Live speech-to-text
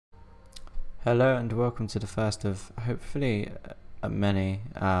Hello and welcome to the first of hopefully many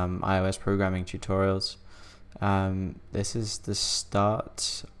iOS programming tutorials. This is the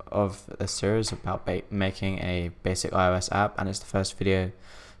start of a series about making a basic iOS app, and it's the first video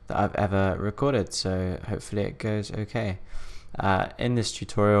that I've ever recorded, so hopefully it goes okay. In this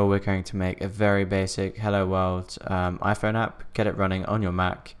tutorial we're going to make a very basic Hello World iPhone app, get it running on your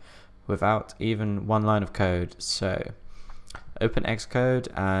Mac without even one line of code. So open Xcode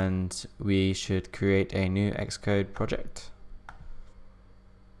and we should create a new Xcode project.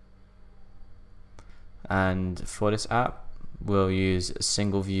 And for this app, we'll use a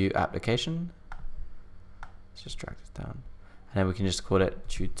single view application. Let's just drag this down. And then we can just call it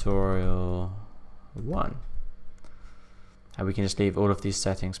tutorial 1. And we can just leave all of these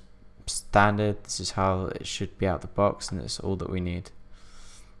settings standard. This is how it should be out the box, and it's all that we need.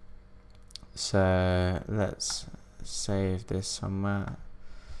 So let's save this somewhere.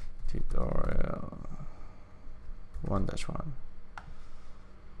 Tutorial 1-1.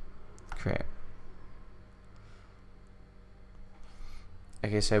 Create.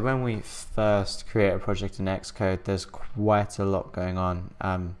 Okay, so when we first create a project in Xcode, there's quite a lot going on,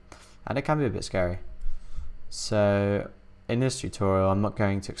 and it can be a bit scary. So in this tutorial, I'm not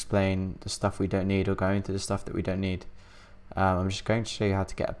going to explain the stuff we don't need or go into the stuff that we don't need. I'm just going to show you how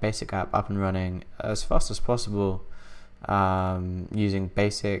to get a basic app up and running as fast as possible, using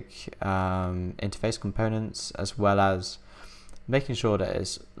basic interface components, as well as making sure that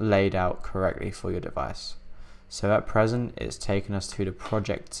it's laid out correctly for your device. So at present it's taken us to the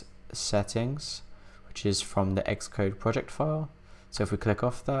project settings, which is from the Xcode project file. So if we click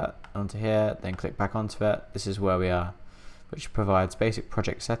off that onto here, then click back onto it, this is where we are, which provides basic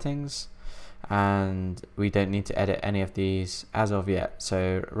project settings, and we don't need to edit any of these as of yet.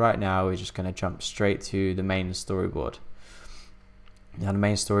 So right now we're just going to jump straight to the main storyboard. Now the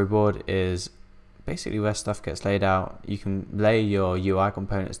main storyboard is basically where stuff gets laid out. You can lay your UI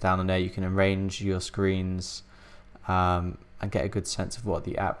components down on there, you can arrange your screens, and get a good sense of what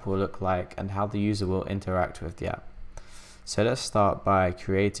the app will look like and how the user will interact with the app. So let's start by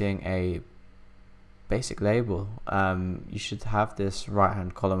creating a basic label. You should have this right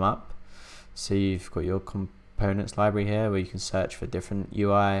hand column up. So you've got your components library here where you can search for different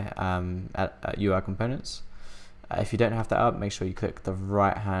UI components. If you don't have that up, make sure you click the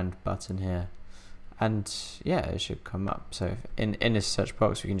right hand button here, and yeah, it should come up. So in this search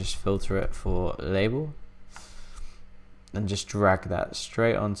box we can just filter it for label and just drag that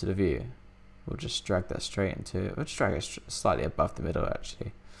straight onto the view. We'll just drag that straight into, we'll just drag it slightly above the middle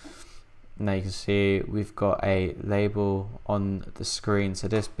actually. Now you can see we've got a label on the screen. So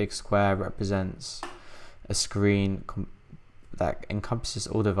this big square represents a screen that encompasses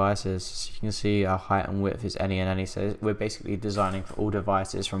all devices. So you can see our height and width is any and any. So we're basically designing for all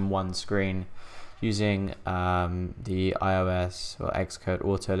devices from one screen using the iOS or Xcode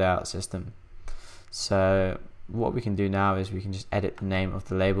auto layout system. So what we can do now is we can just edit the name of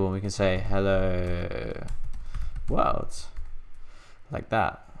the label, and we can say Hello World, like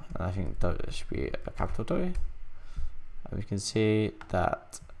that. And I think that should be a capital W. And we can see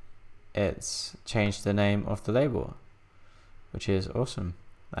that it's changed the name of the label, which is awesome.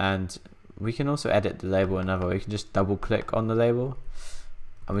 And we can also edit the label another way. We can just double click on the label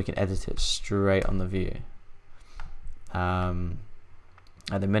and we can edit it straight on the view.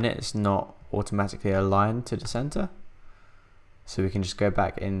 At the minute it's not automatically aligned to the center, so we can just go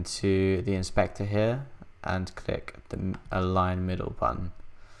back into the inspector here and click the align middle button.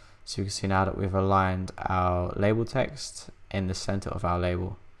 So you can see now that we've aligned our label text in the center of our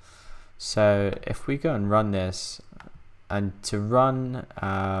label. So if we go and run this, and to run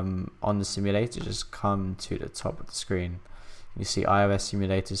on the simulator, just come to the top of the screen. You see iOS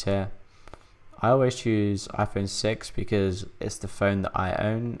simulators here. I always choose iPhone 6 because it's the phone that I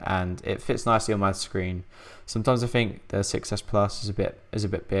own and it fits nicely on my screen. Sometimes I think the 6S Plus is a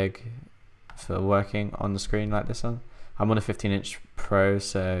bit big for working on the screen like this one. I'm on a 15-inch Pro,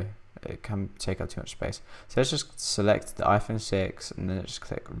 so it can take up too much space. So let's just select the iPhone 6 and then just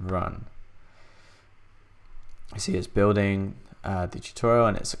click run. You see it's building the tutorial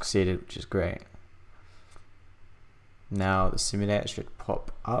and it succeeded, which is great. Now the simulator should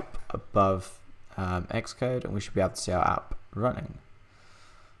pop up above Xcode and we should be able to see our app running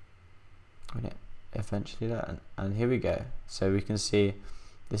when it eventually learns. And here we go. So we can see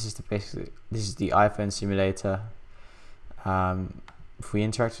this is the iPhone simulator. If we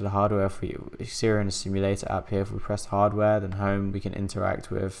interact with the hardware, if you see we're in a simulator app here, if we press hardware then home, we can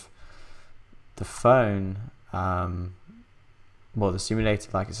interact with the phone, well, the simulator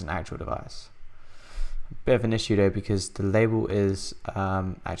like it's an actual device. Bit of an issue though, because the label is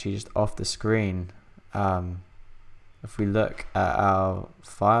actually just off the screen. If we look at our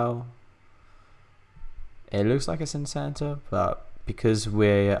file, it looks like it's in center, but because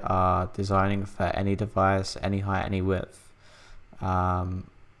we are designing for any device, any height, any width,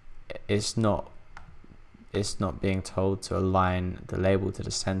 it's not being told to align the label to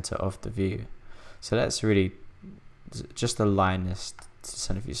the center of the view. So let's really just align this to the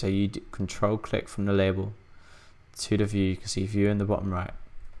center view. So you control click from the label to the view. You can see view in the bottom right,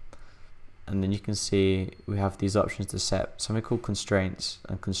 and then you can see we have these options to set something called constraints,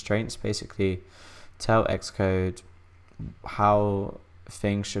 and constraints basically tell Xcode how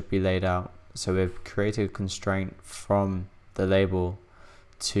things should be laid out. So we've created a constraint from the label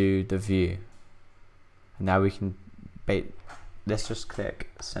to the view, and now we can let's just click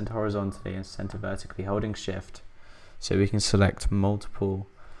center horizontally and center vertically, holding shift, so we can select multiple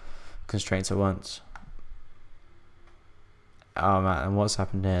constraints at once. Oh man, and what's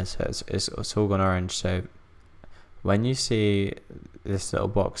happened here, so it's all gone orange. So when you see this little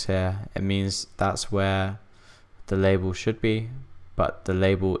box here, it means that's where the label should be, but the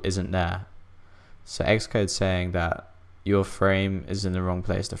label isn't there. So Xcode's saying that your frame is in the wrong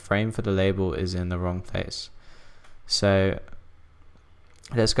place. The frame for the label is in the wrong place. So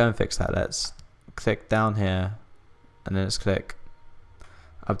let's go and fix that. Let's click down here, and then let's click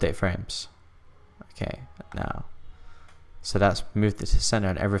update frames. Okay, now, so that's moved it to center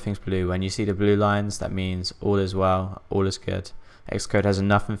and everything's blue. When you see the blue lines, that means all is well, all is good. Xcode has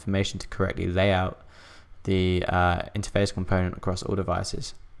enough information to correctly lay out the interface component across all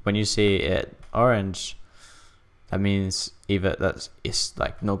devices. When you see it orange, that means either it's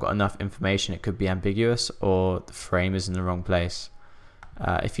like not got enough information, it could be ambiguous, or the frame is in the wrong place.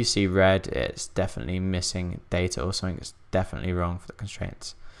 If you see red, it's definitely missing data or something that's definitely wrong for the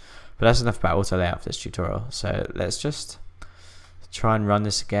constraints. But that's enough about auto layout for this tutorial. So let's just try and run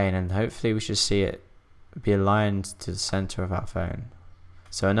this again, and hopefully we should see it be aligned to the center of our phone.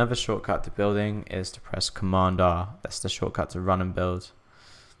 So another shortcut to building is to press Command R. That's the shortcut to run and build.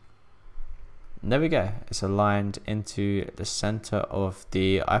 And there we go. It's aligned into the center of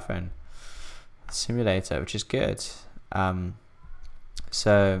the iPhone simulator, which is good.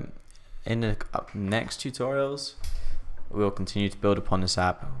 So in the next tutorials, we'll continue to build upon this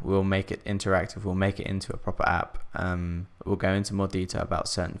app. We'll make it interactive. We'll make it into a proper app. We'll go into more detail about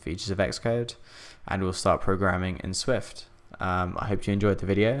certain features of Xcode, and we'll start programming in Swift. I hope you enjoyed the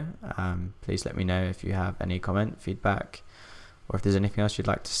video. Please let me know if you have any comment, feedback, or if there's anything else you'd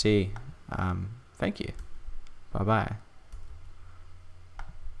like to see. Thank you. Bye bye.